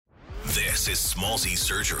This is Smallzy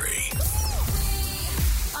Surgery.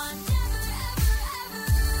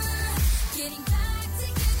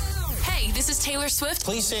 Hey, this is Taylor Swift.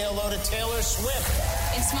 Please say hello to Taylor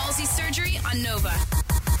Swift. In Smallzy Surgery on Nova.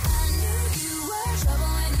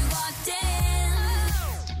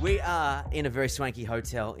 We are in a very swanky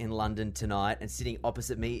hotel in London tonight, and sitting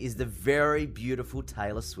opposite me is the very beautiful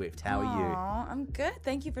Taylor Swift. How are you? Aw, I'm good.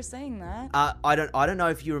 Thank you for saying that. I don't know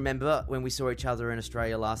if you remember when we saw each other in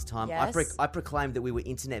Australia last time. Yes. I proclaimed that we were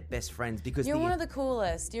internet best friends because You're one of the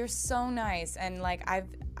coolest. You're so nice, and like I've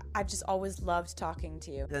just always loved talking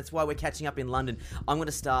to you. That's why we're catching up in London. I'm going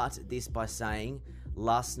to start this by saying,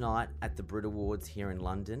 last night at the Brit Awards here in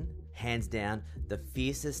London, hands down, the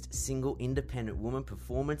fiercest single independent woman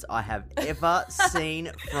performance I have ever seen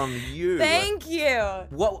from you. Thank you.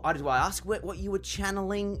 What do I ask? What you were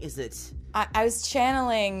channeling? Is it? I was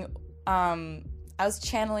channeling. I was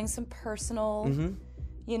channeling some personal,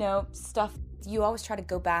 stuff. You always try to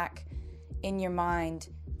go back in your mind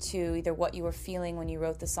to either what you were feeling when you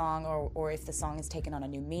wrote the song or if the song has taken on a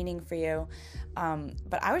new meaning for you.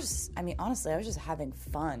 But honestly, I was just having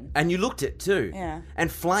fun. And you looked it too. Yeah.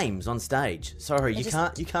 And flames on stage. Sorry, you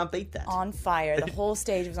can't beat that. On fire. The whole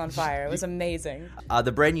stage was on fire. It was amazing.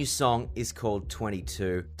 The brand new song is called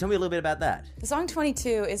 22. Tell me a little bit about that. The song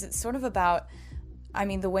 22 is sort of about,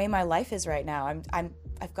 the way my life is right now.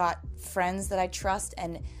 I've got friends that I trust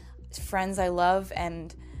and friends I love,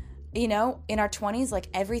 and in our 20s, like,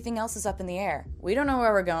 everything else is up in the air. We don't know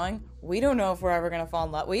where we're going. We don't know if we're ever going to fall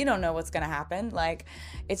in love. We don't know what's going to happen. Like,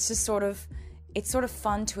 it's just sort of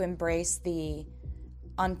fun to embrace the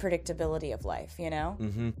unpredictability of life,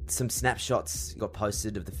 Mm-hmm. Some snapshots got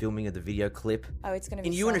posted of the filming of the video clip. Oh, it's going to be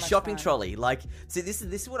and you so in a much shopping fun. trolley. Like, see, this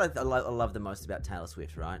is what I love the most about Taylor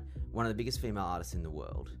Swift, right? One of the biggest female artists in the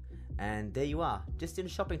world. And there you are, just in a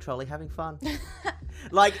shopping trolley having fun.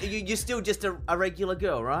 Like, you're still just a regular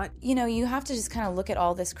girl, right? You have to just kind of look at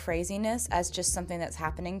all this craziness as just something that's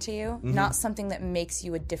happening to you, not something that makes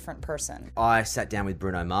you a different person. I sat down with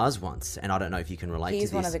Bruno Mars once, and I don't know if you can relate to this.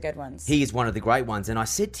 He's one of the good ones. He is one of the great ones. And I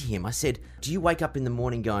said to him, do you wake up in the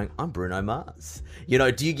morning going, I'm Bruno Mars?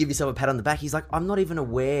 Do you give yourself a pat on the back? He's like, I'm not even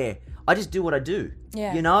aware. I just do what I do.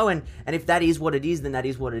 Yeah. And if that is what it is, then that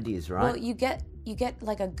is what it is, right? Well, you get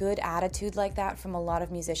like a good attitude like that from a lot of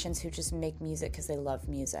musicians who just make music because they love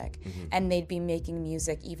music. Mm-hmm. And they'd be making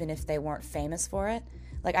music even if they weren't famous for it.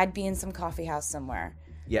 Like, I'd be in some coffee house somewhere.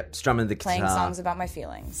 Yep, strumming the guitar. Playing songs about my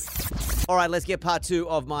feelings. All right, let's get part 2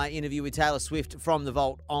 of my interview with Taylor Swift from The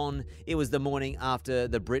Vault on. It was the morning after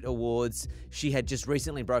the Brit Awards. She had just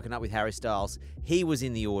recently broken up with Harry Styles. He was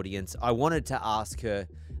in the audience. I wanted to ask her,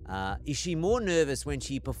 is she more nervous when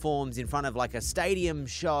she performs in front of like a stadium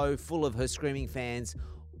show full of her screaming fans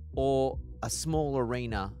or a small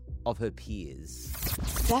arena of her peers?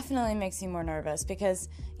 Definitely makes you more nervous because,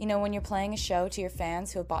 when you're playing a show to your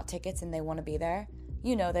fans who have bought tickets and they want to be there,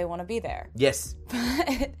 they want to be there. Yes.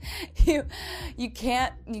 But you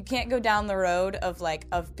can't go down the road of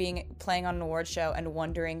playing on an award show and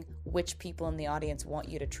wondering which people in the audience want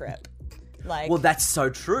you to trip. Like, well, that's so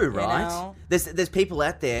true, right? There's people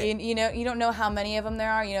out there. You don't know how many of them there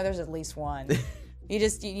are. There's at least one.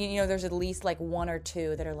 There's at least like one or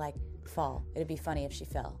two that are like, fall. It'd be funny if she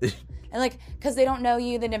fell. And because they don't know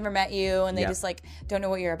you, they never met you, and they just don't know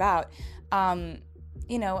what you're about.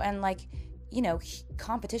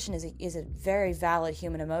 Competition is a very valid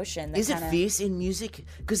human emotion. Is it fierce in music?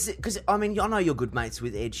 Because I know you're good mates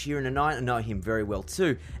with Ed Sheeran, and I know him very well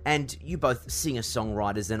too. And you both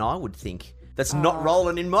singer-songwriters, and I would think that's not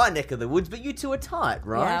rolling in my neck of the woods, but you two are tight,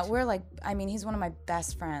 right? Yeah, we're he's one of my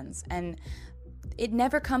best friends, and it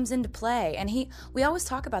never comes into play. And we always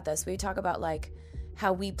talk about this. We talk about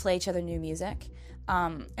how we play each other new music.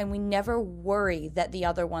 And we never worry that the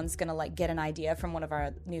other one's gonna get an idea from one of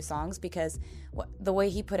our new songs, because the way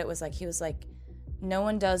he put it was he was like, no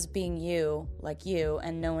one does being you like you,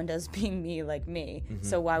 and no one does being me like me. Mm-hmm.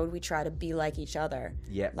 So why would we try to be like each other?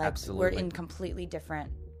 Yeah, absolutely. We're in completely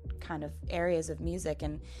different kind of areas of music,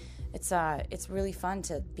 and it's really fun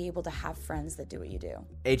to be able to have friends that do what you do.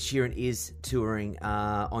 Ed Sheeran is touring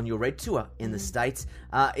on your Red Tour in the States.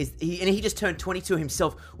 He just turned 22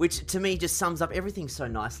 himself, which to me just sums up everything so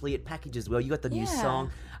nicely. It packages well. You got the new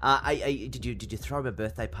song. Did you throw him a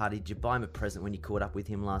birthday party? Did you buy him a present when you caught up with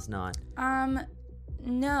him last night?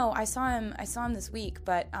 No, I saw him this week,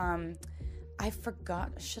 but I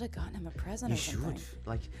forgot. I should have gotten him a present. You should.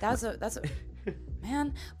 That's a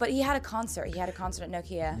man. But he had a concert. He had a concert at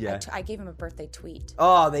Nokia. Yeah. I gave him a birthday tweet.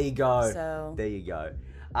 Oh, there you go. So there you go.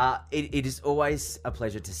 It is always a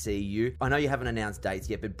pleasure to see you. I know you haven't announced dates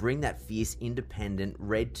yet, but bring that fierce, independent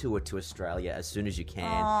red tour to Australia as soon as you can.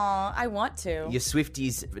 Aw, I want to. Your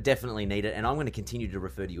Swifties definitely need it, and I'm going to continue to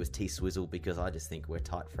refer to you as T Swizzle because I just think we're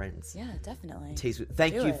tight friends. Yeah, definitely.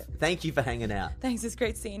 Thank you for hanging out. Thanks, it's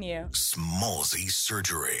great seeing you. Smallsy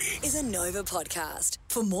Surgery is a Nova podcast.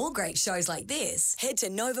 For more great shows like this, head to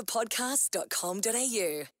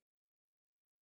novapodcast.com.au.